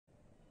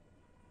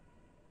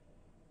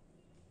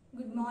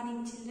Good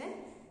morning children.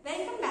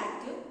 Welcome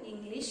back to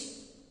English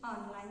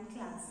online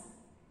class.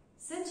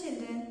 So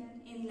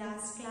children, in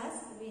last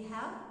class we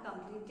have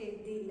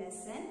completed the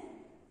lesson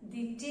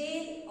The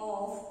Tale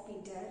of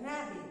Peter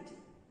Rabbit.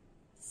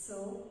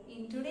 So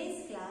in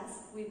today's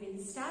class we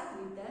will start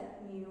with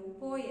the new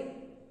poem.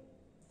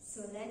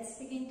 So let's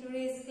begin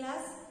today's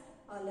class.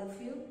 All of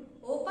you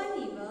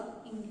open your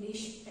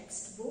English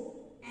textbook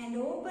and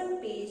open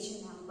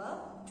page number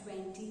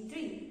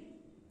 23.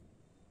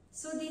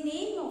 So the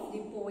name of the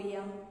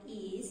poem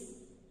is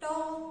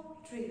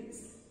Tall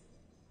Trees.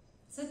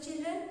 So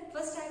children,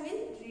 first I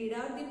will read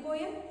out the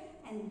poem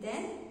and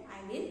then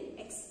I will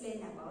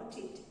explain about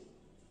it.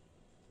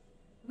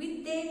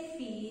 With their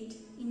feet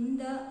in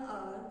the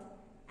earth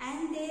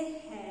and their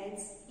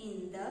heads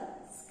in the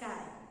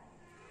sky,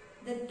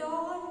 the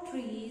tall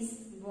trees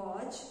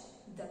watch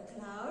the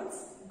clouds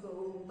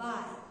go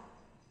by.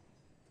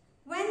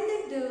 When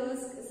the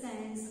dusk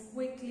sends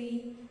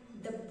quickly,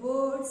 the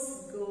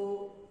birds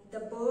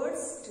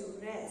to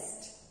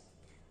rest.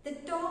 The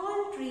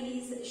tall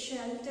trees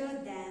shelter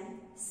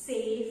them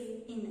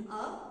safe in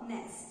a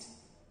nest.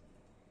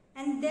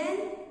 And then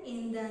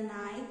in the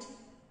night,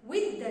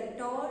 with the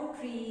tall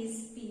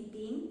trees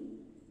peeping,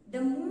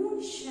 the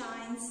moon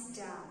shines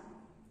down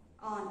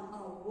on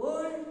a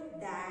world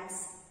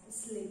that's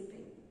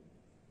sleeping.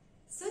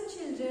 So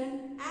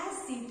children,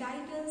 as the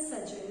title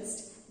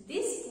suggests,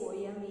 this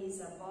poem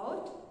is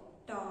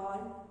about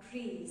tall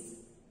trees.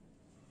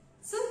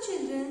 So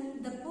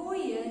children, the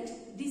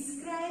poet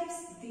describes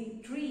the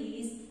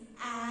trees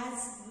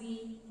as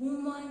we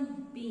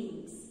human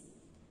beings.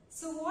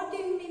 So what do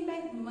you mean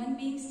by human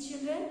beings,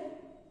 children?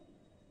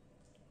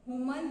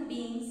 Human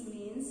beings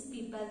means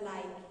people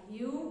like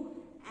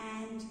you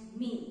and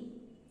me.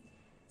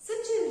 So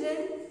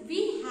children,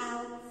 we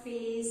have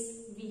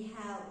face, we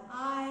have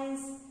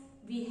eyes,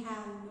 we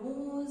have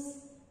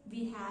nose,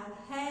 we have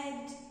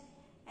head,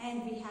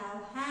 and we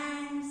have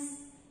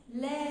hands,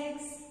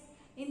 legs.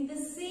 In the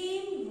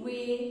same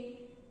way,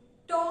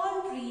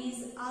 tall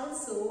trees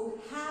also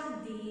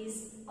have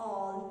these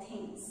all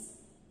things.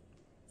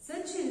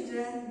 So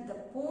children, the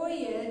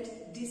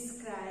poet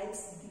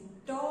describes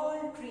the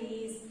tall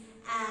trees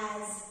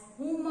as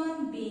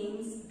human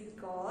beings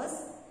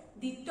because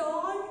the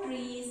tall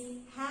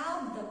trees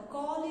have the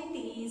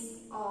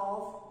qualities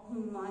of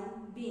human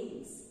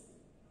beings.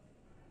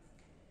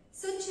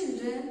 So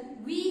children,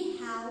 we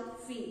have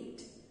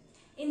feet.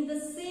 In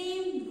the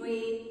same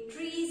way,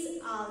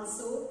 trees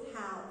also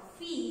have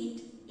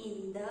feet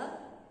in the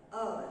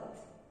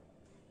earth.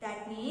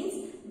 That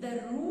means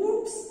the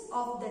roots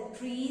of the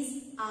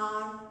trees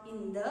are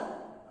in the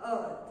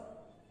earth.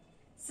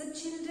 So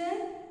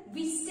children,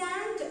 we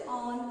stand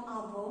on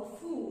our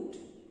foot.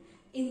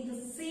 In the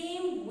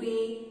same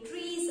way,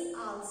 trees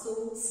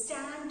also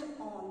stand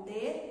on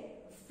their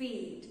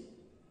feet.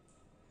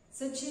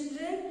 So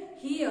children,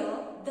 here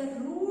the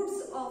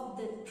roots of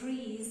the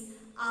trees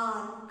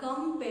are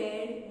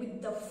compared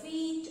with the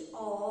feet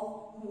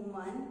of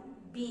human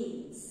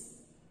beings.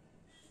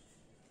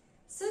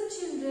 So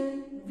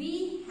children,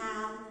 we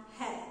have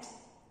head.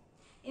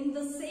 In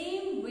the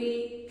same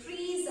way,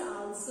 trees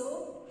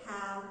also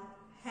have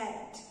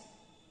head.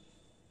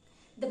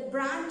 The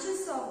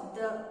branches of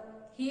the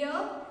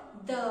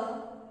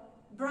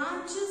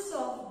branches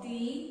of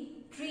the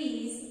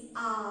trees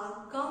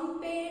are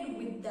compared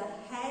with the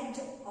head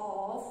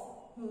of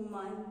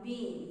human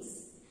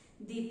beings.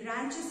 The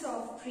branches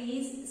of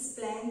trees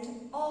splend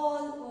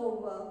all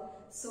over.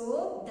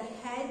 So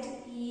the head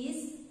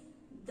is,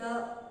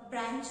 the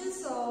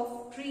branches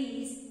of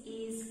trees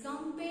is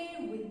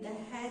compared with the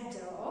head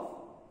of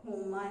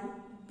human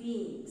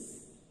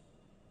beings.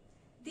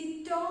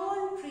 The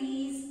tall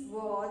trees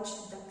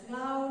watch the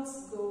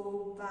clouds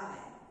go by.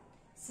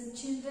 So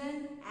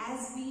children,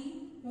 as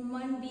we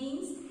human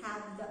beings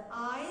have the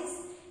eyes,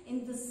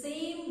 in the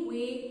same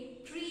way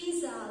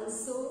trees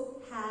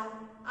also have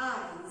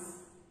eyes.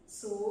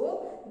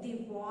 So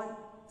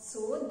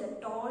the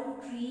tall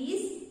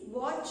trees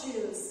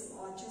watches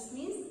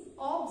means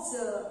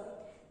observe.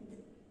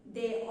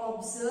 They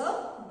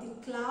observe the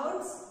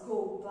clouds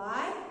go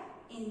by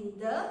in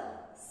the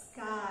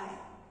sky.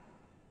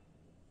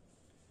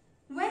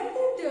 When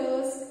the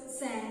dusk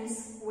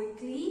sends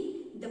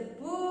quickly the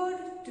bird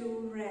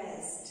to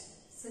rest.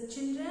 So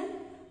children,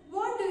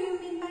 what do you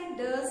mean by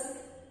dusk?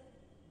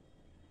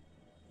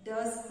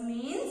 Dusk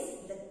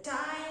means the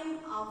time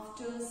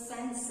after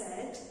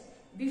sunset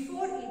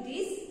before it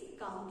is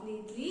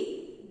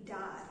completely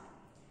dark.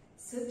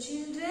 So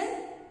children,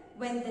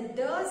 when the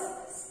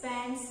dusk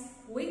spans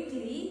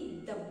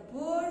quickly, the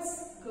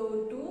birds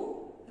go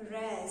to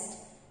rest.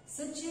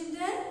 So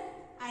children,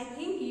 I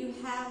think you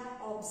have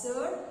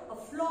observed a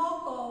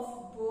flock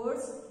of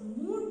birds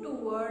move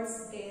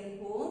towards their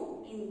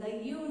home in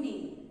the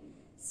evening.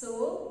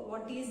 So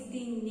what is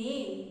the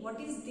name? What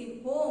is the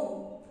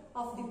home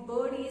of the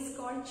bird is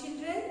called,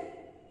 children?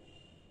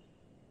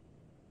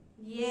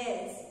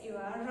 Yes, you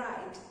are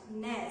right.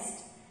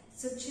 Nest.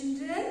 So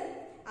children,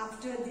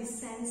 after the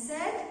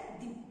sunset,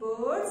 the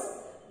birds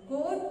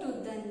go to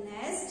the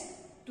nest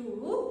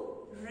to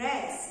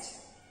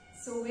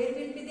So where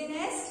will be the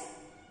nest?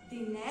 The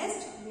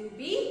nest will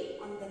be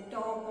on the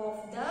top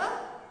of the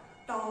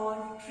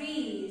tall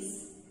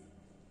trees.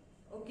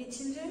 Okay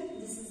children,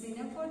 this is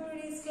enough for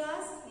today's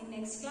class. In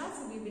next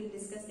class we will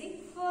discuss the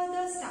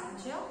further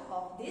stanza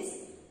of this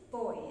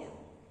poem.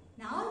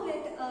 Now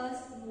let us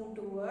move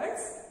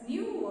towards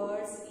new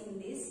words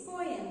in this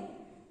poem.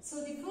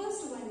 So the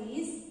first one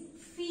is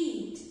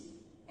feet.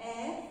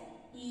 F-E-E-T.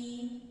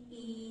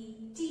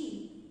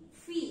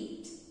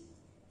 Feet.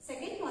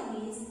 Second one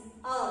is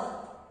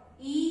earth.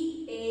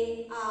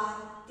 E-A-R-T-H.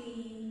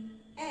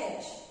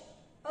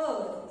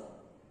 Earth.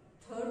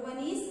 Third one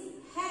is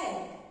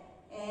head.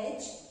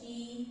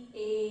 H-E-A-D.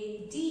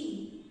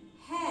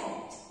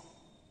 Head.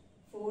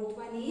 Fourth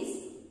one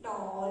is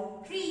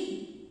tall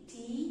tree.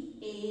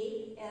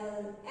 T-A-L-L.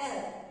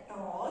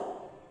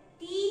 Tall.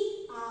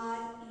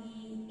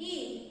 T-R-E-E.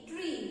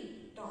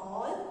 Tree.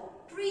 Tall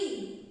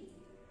tree.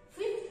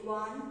 Fifth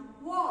one,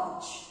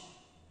 watch.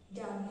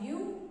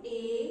 W-A-T-C-H.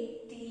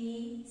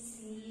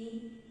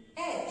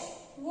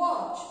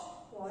 Watch.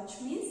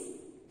 Watch means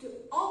to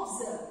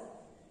observe.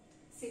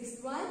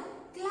 Sixth one,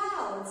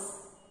 clouds.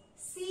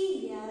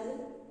 C-L-O-U-D-S.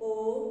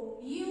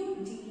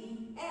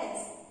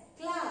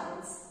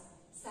 Clouds.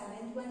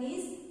 Seventh one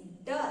is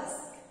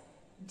dusk.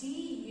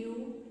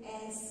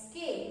 D-U-S-K.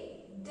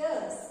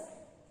 Dusk.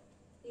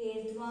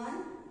 Eighth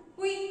one,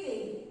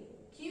 quickly.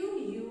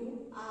 Q-U-I-C-K-L-Y.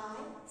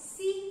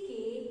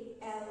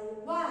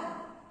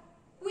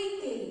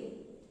 Quickly.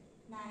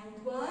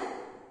 Ninth one,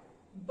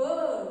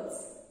 birds.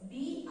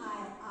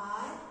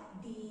 B-I-R-D-S.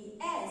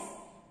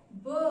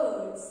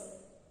 Birds.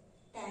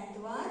 Tenth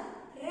one,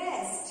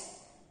 rest.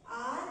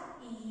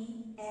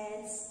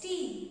 R-E-S-T.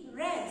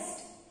 Rest.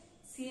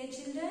 See here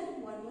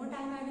children, one more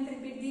time I will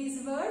repeat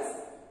these words.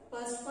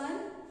 First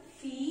one,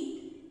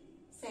 feet.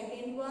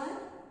 Second one,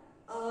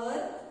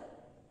 earth.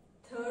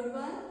 Third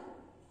one,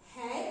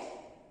 head.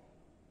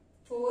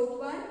 Fourth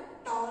one,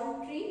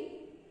 tall tree.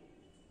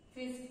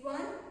 Fifth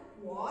one,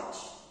 watch.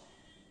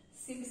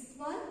 Sixth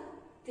one,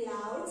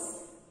 clouds.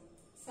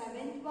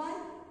 Seventh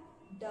one,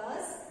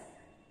 dusk.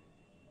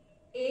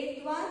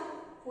 Eighth one,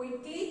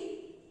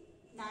 quickly.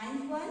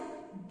 Ninth one,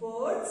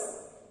 birds.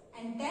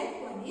 And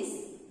 10th one is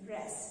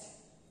rest.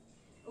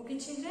 Okay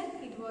children,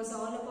 it was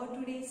all about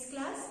today's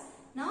class.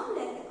 Now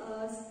let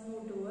us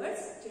move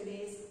towards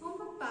today's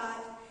homework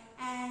part.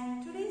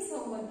 And today's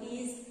homework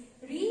is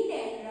read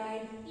and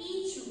write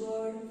each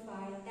word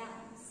 5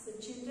 times. So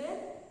children,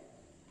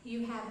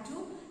 you have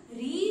to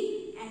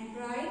read and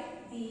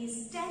write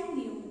these 10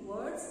 new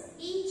words,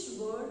 each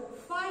word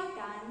 5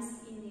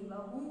 times in your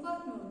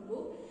homework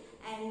notebook,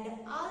 and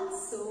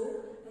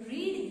also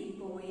read the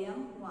poem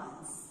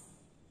once.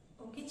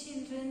 Okay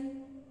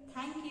children,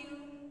 thank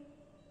you.